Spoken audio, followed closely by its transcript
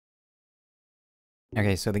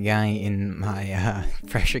Okay, so the guy in my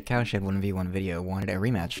Fresher Cowshed 1v1 video wanted a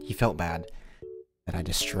rematch. He felt bad that I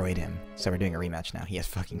destroyed him. So we're doing a rematch now. He has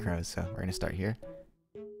fucking crows, so we're gonna start here.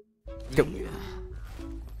 Go! He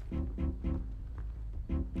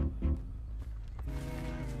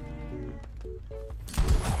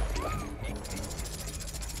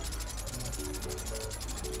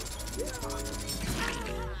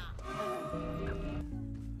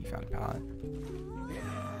found a pallet.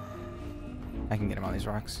 I can get him on these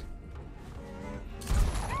rocks.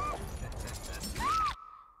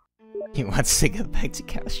 He wants to go back to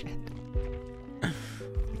Cowshed.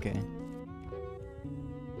 Okay.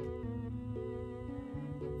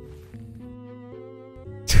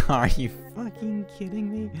 Are you fucking kidding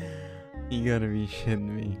me? You gotta be shitting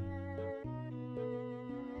me.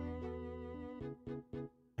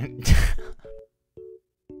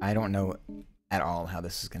 I don't know at all how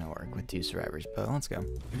this is gonna work with 2 survivors, but let's go.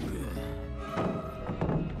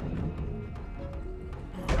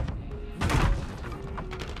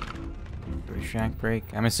 Shack break.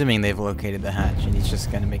 I'm assuming they've located the hatch and he's just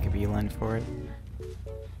gonna make a beeline for it.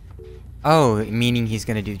 Oh, meaning he's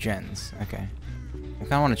gonna do gens. Okay. I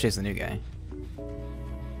kinda wanna chase the new guy.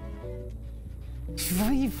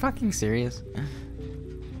 Are you fucking serious?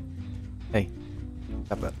 Hey.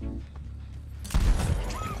 Stop that.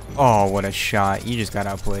 Oh, what a shot. You just got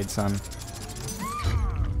outplayed, son.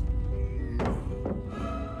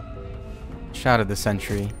 Shot of the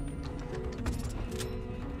century.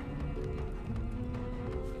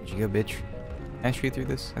 Did you go, bitch? Can I shoot through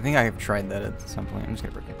this? I think I have tried that at some point. I'm just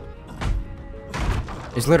gonna break it.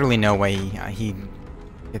 There's literally no way he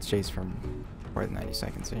gets chased from more than 90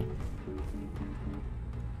 seconds here.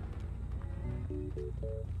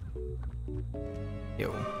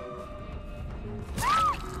 Yo.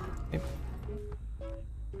 Yep.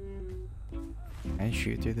 Can I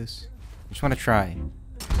shoot through this? I just want to try.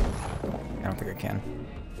 I don't think I can.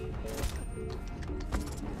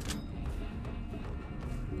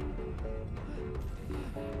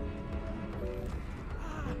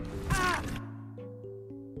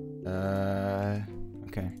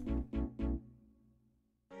 Okay.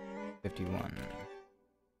 51.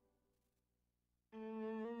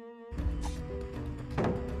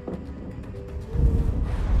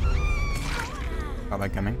 Saw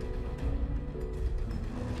that coming.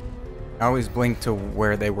 I always blink to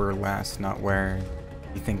where they were last, not where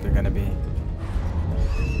you think they're gonna be.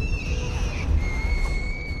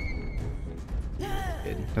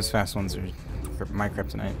 Good. Those fast ones are my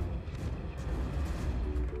kryptonite.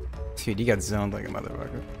 Dude, you got zoned like a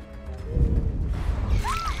motherfucker.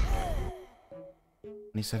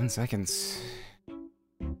 27 seconds.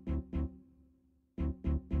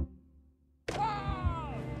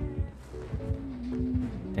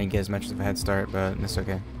 Didn't get as much of a head start, but that's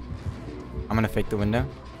okay. I'm gonna fake the window.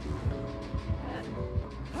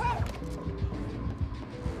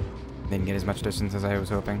 Didn't get as much distance as I was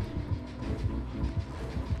hoping.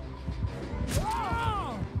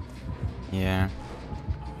 Yeah.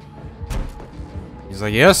 He's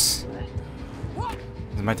like, yes! This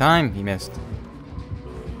is my time. He missed.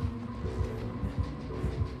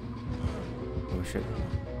 Oh shit.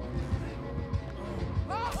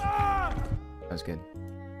 That was good.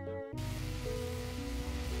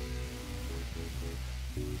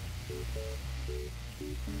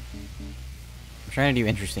 I'm trying to do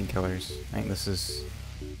interesting killers. I think this is...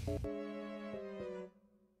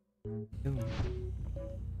 Ooh.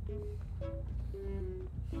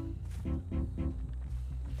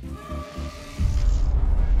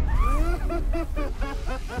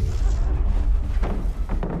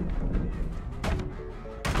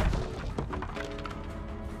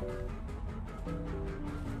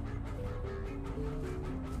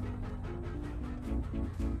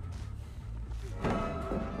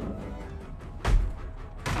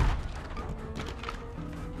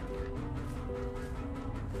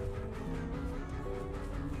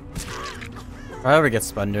 If I ever get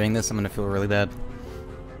spun doing this, I'm gonna feel really bad.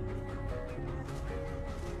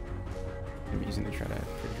 I'm using to try to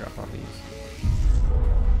drop off these.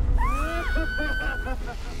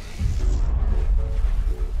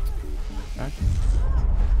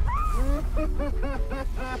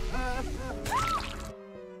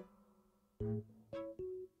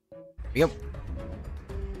 Yep.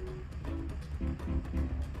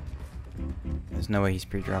 There's no way he's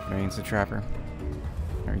pre-dropping against the trapper.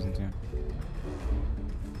 No reason to.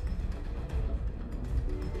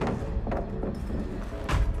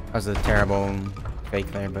 That was a terrible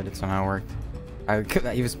fake there, but it somehow worked.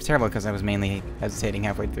 It was terrible because I was mainly hesitating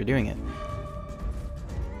halfway through doing it.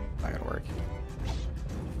 Not gonna work.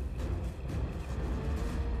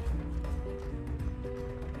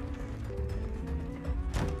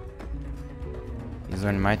 He's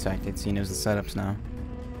learning my tactics. He knows the setups now.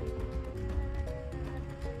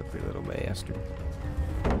 Quickly, little bastard.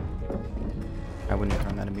 I wouldn't have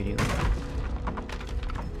thrown that immediately.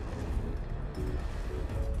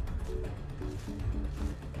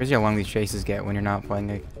 Crazy how long these chases get when you're not playing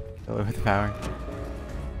a killer with power.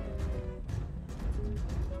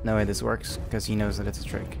 No way this works, because he knows that it's a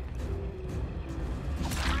trick.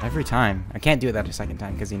 Every time. I can't do it that a second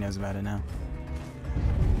time, because he knows about it now.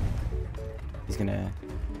 He's gonna...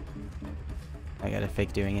 I gotta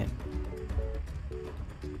fake doing it.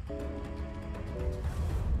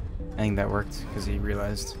 I think that worked, because he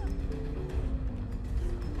realized.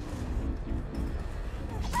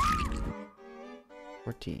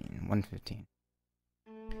 $115.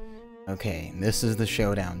 Okay, this is the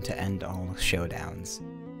showdown to end all showdowns.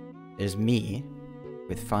 There's me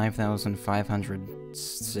with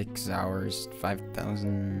 5,506 hours,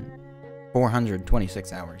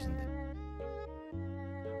 5,426 hours in it.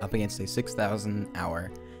 Up against a 6,000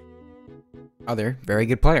 hour other very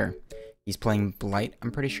good player. He's playing Blight, I'm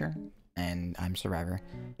pretty sure, and I'm Survivor.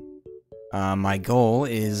 My goal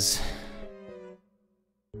is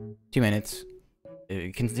 2 minutes.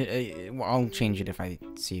 I'll change it if I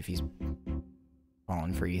see if he's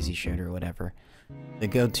falling for easy shit or whatever. The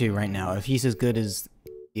go-to right now, if he's as good as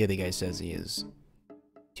the other guy says he is,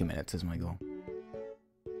 2 minutes is my goal.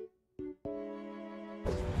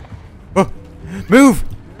 Oh! Move!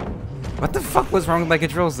 What the fuck was wrong with my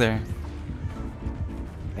controls there?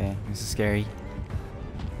 Okay, this is scary.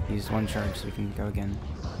 Use one charge so we can go again.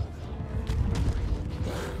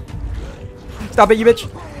 Stop it, you bitch!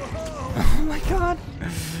 Oh my god!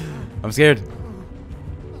 I'm scared.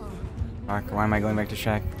 Fuck, why am I going back to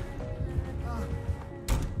Shack?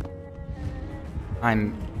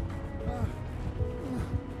 I'm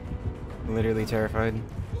literally terrified.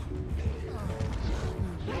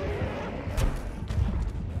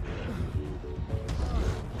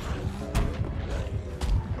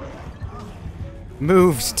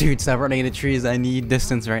 Moves, dude, stop running into trees. I need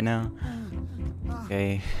distance right now.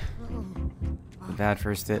 Okay. Bad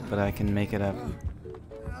first hit, but I can make it up.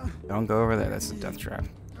 Don't go over there, that's a death trap.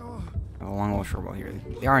 A long or short wall here.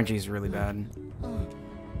 The RNG is really bad.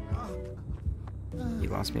 He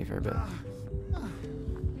lost me for a bit.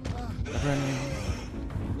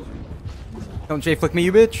 Don't J-flick me,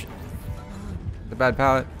 you bitch! The bad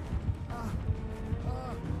pallet.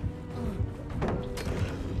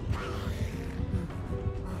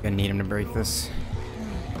 Gonna need him to break this.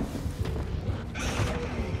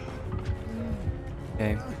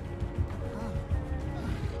 Okay.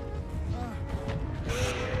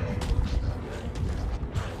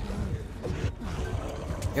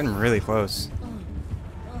 Getting really close.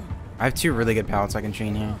 I have 2 really good pallets I can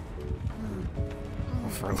chain here.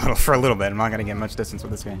 Well, for a little bit. I'm not gonna get much distance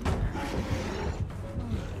with this guy.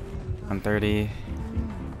 130.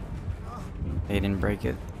 They didn't break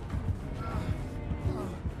it.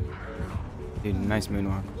 Dude, nice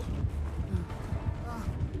moonwalk.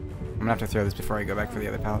 I'm gonna have to throw this before I go back for the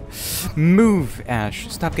other pallet. Move, Ash!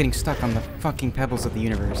 Stop getting stuck on the fucking pebbles of the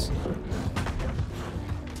universe.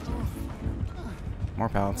 More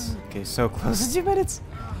pallets. Okay, so close to 2 minutes.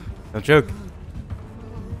 Don't joke.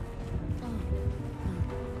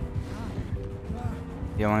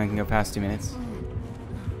 The only one can go past 2 minutes.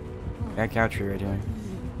 That cow tree right here.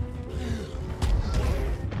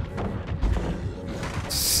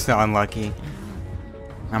 So unlucky.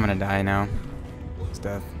 I'm gonna die now. It's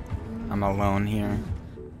death. I'm alone here.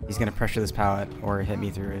 He's gonna pressure this pallet or hit me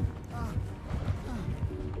through it.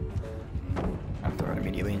 I'll throw it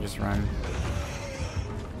immediately and just run.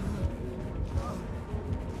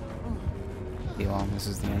 Well, this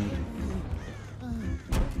is the end.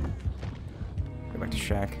 Go back to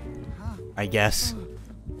Shack. I guess.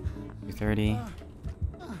 230. I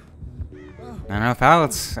don't have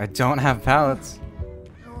pallets. I don't have pallets.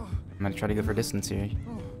 I'm gonna try to go for distance here.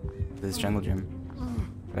 This jungle gym.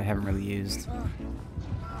 That I haven't really used.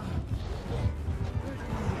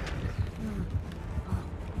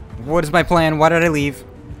 What is my plan? Why did I leave?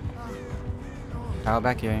 Pallet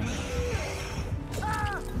back here.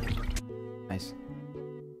 Nice.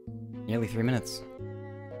 Nearly 3 minutes.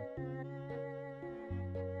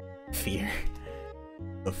 Fear.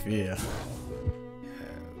 The fear.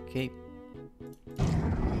 Okay.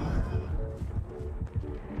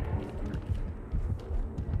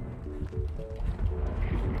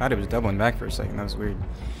 Thought it was doubling back for a second. That was weird.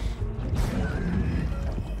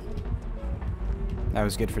 That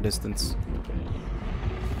was good for distance.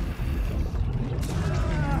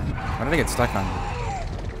 What did I get stuck on?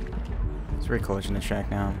 It's very close in the Shack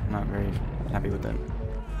now. I'm not very happy with it.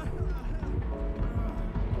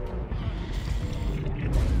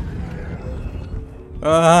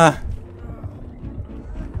 Ah!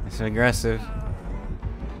 That's so aggressive.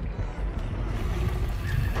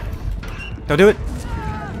 Don't do it!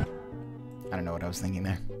 I don't know what I was thinking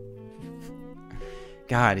there.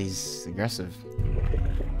 God, he's aggressive.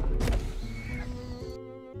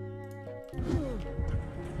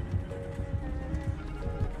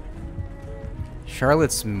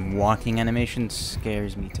 Charlotte's walking animation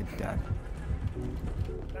scares me to death.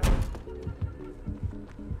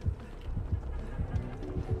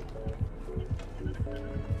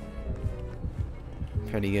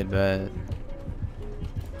 Pretty good, but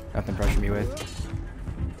nothing to pressure me with.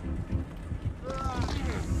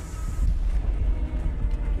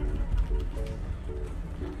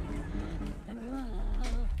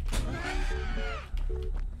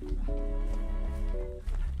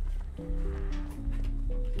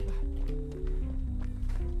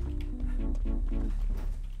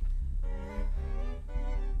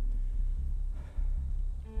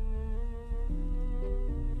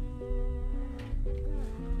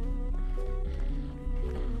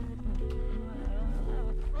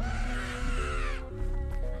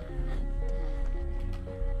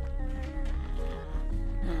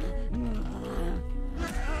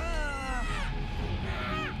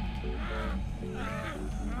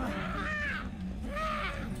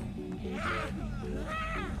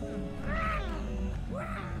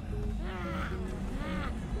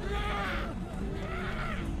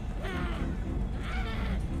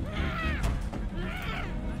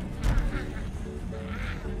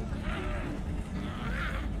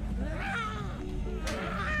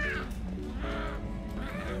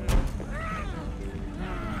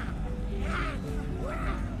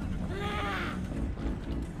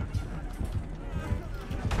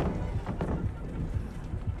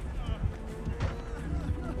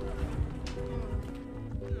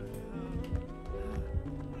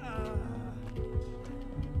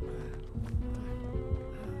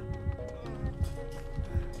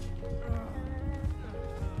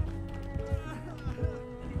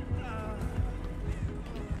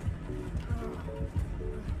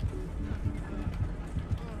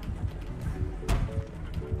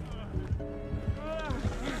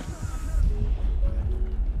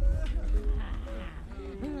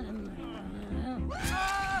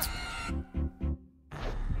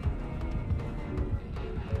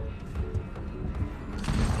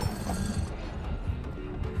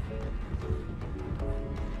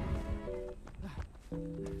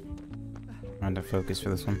 Trying to focus for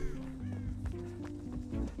this one.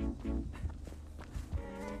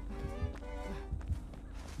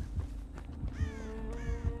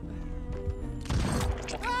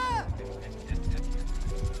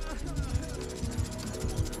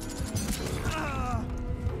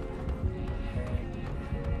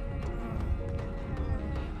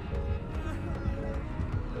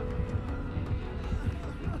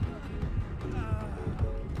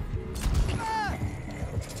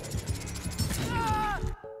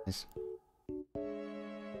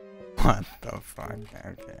 What the fuck?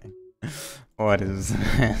 Okay. What is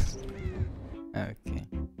this? Okay.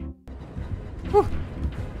 Whew.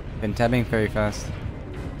 Been tabbing very fast.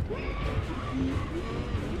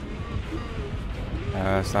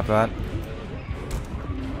 Stop that.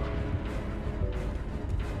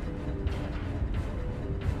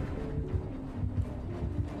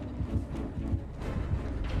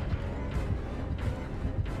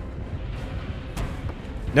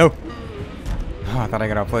 No! Oh, I thought I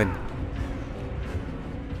got outplayed.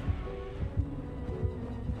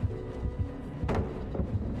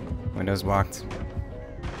 Windows blocked.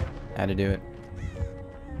 Had to do it.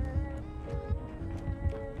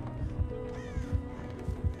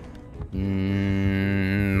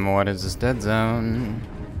 What is this dead zone?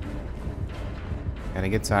 Gotta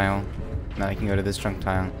get tile. Now I can go to this trunk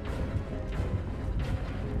tile.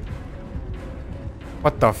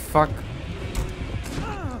 What the fuck?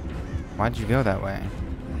 Why'd you go that way?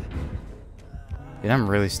 Dude, I'm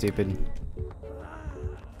really stupid.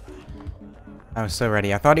 I was so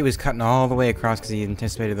ready. I thought he was cutting all the way across because he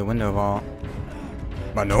anticipated the window vault.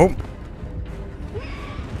 But nope.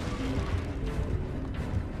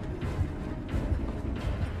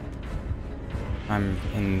 I'm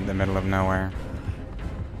in the middle of nowhere.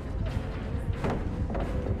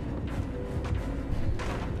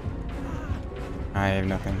 I have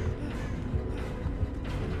nothing.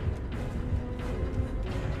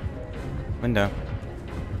 Window.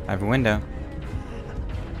 I have a window.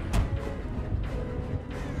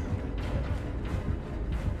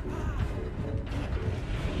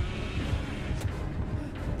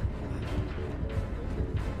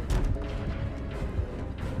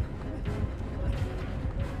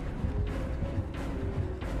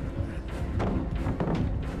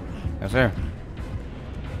 sir.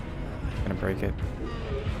 Gonna break it.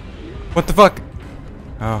 What the fuck?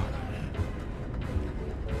 Oh.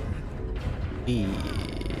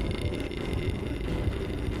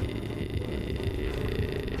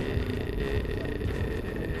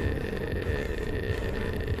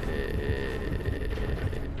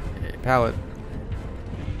 Pallet.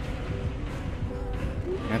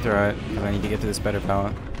 I'm gonna throw it, because I need to get to this better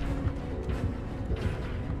pallet.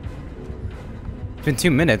 It's been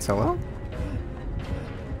 2 minutes, hello?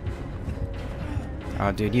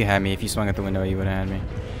 Oh, dude, you had me. If you swung at the window, you would have had me.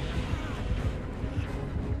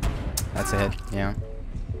 That's a hit, yeah.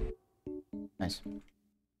 Nice.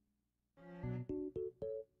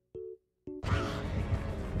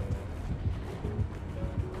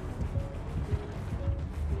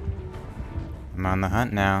 I'm on the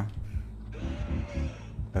hunt now.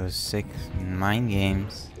 Those 6 mind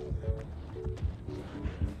games.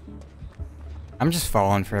 I'm just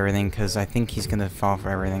falling for everything because I think he's gonna fall for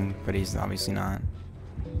everything, but he's obviously not.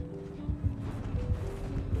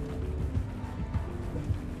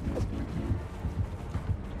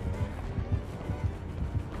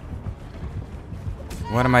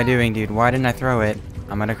 What am I doing, dude? Why didn't I throw it?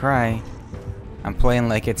 I'm gonna cry. I'm playing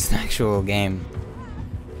like it's an actual game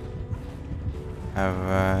of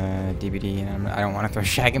DBD, and I don't want to throw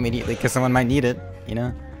Shag immediately because someone might need it, you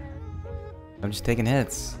know? I'm just taking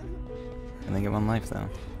hits. I only get 1 life though.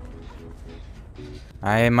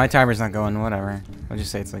 My timer's not going, whatever. I'll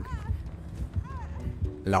just say it's like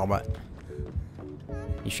lolbot.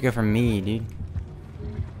 You should go for me, dude.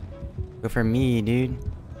 Go for me, dude.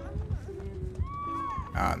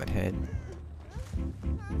 Ah, that hit.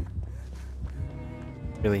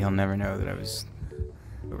 Really, he'll never know that I was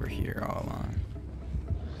over here all along.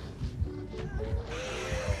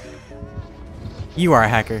 You are a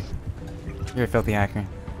hacker. You're a filthy hacker.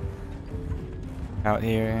 Out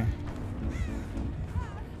here.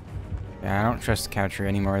 Yeah, I don't trust Coucher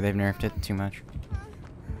anymore. They've nerfed it too much.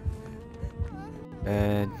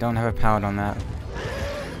 Don't have a pallet on that.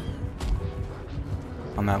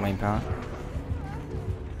 On that lane pallet.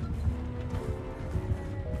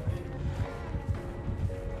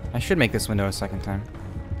 I should make this window a 2nd time.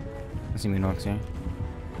 Let's see Moonwalk's here.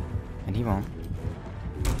 And he won't.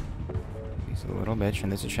 He's a little bitch,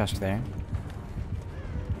 and there's a chest there.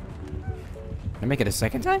 Can I make it a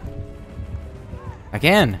 2nd time? I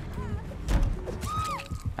can!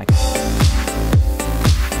 I can.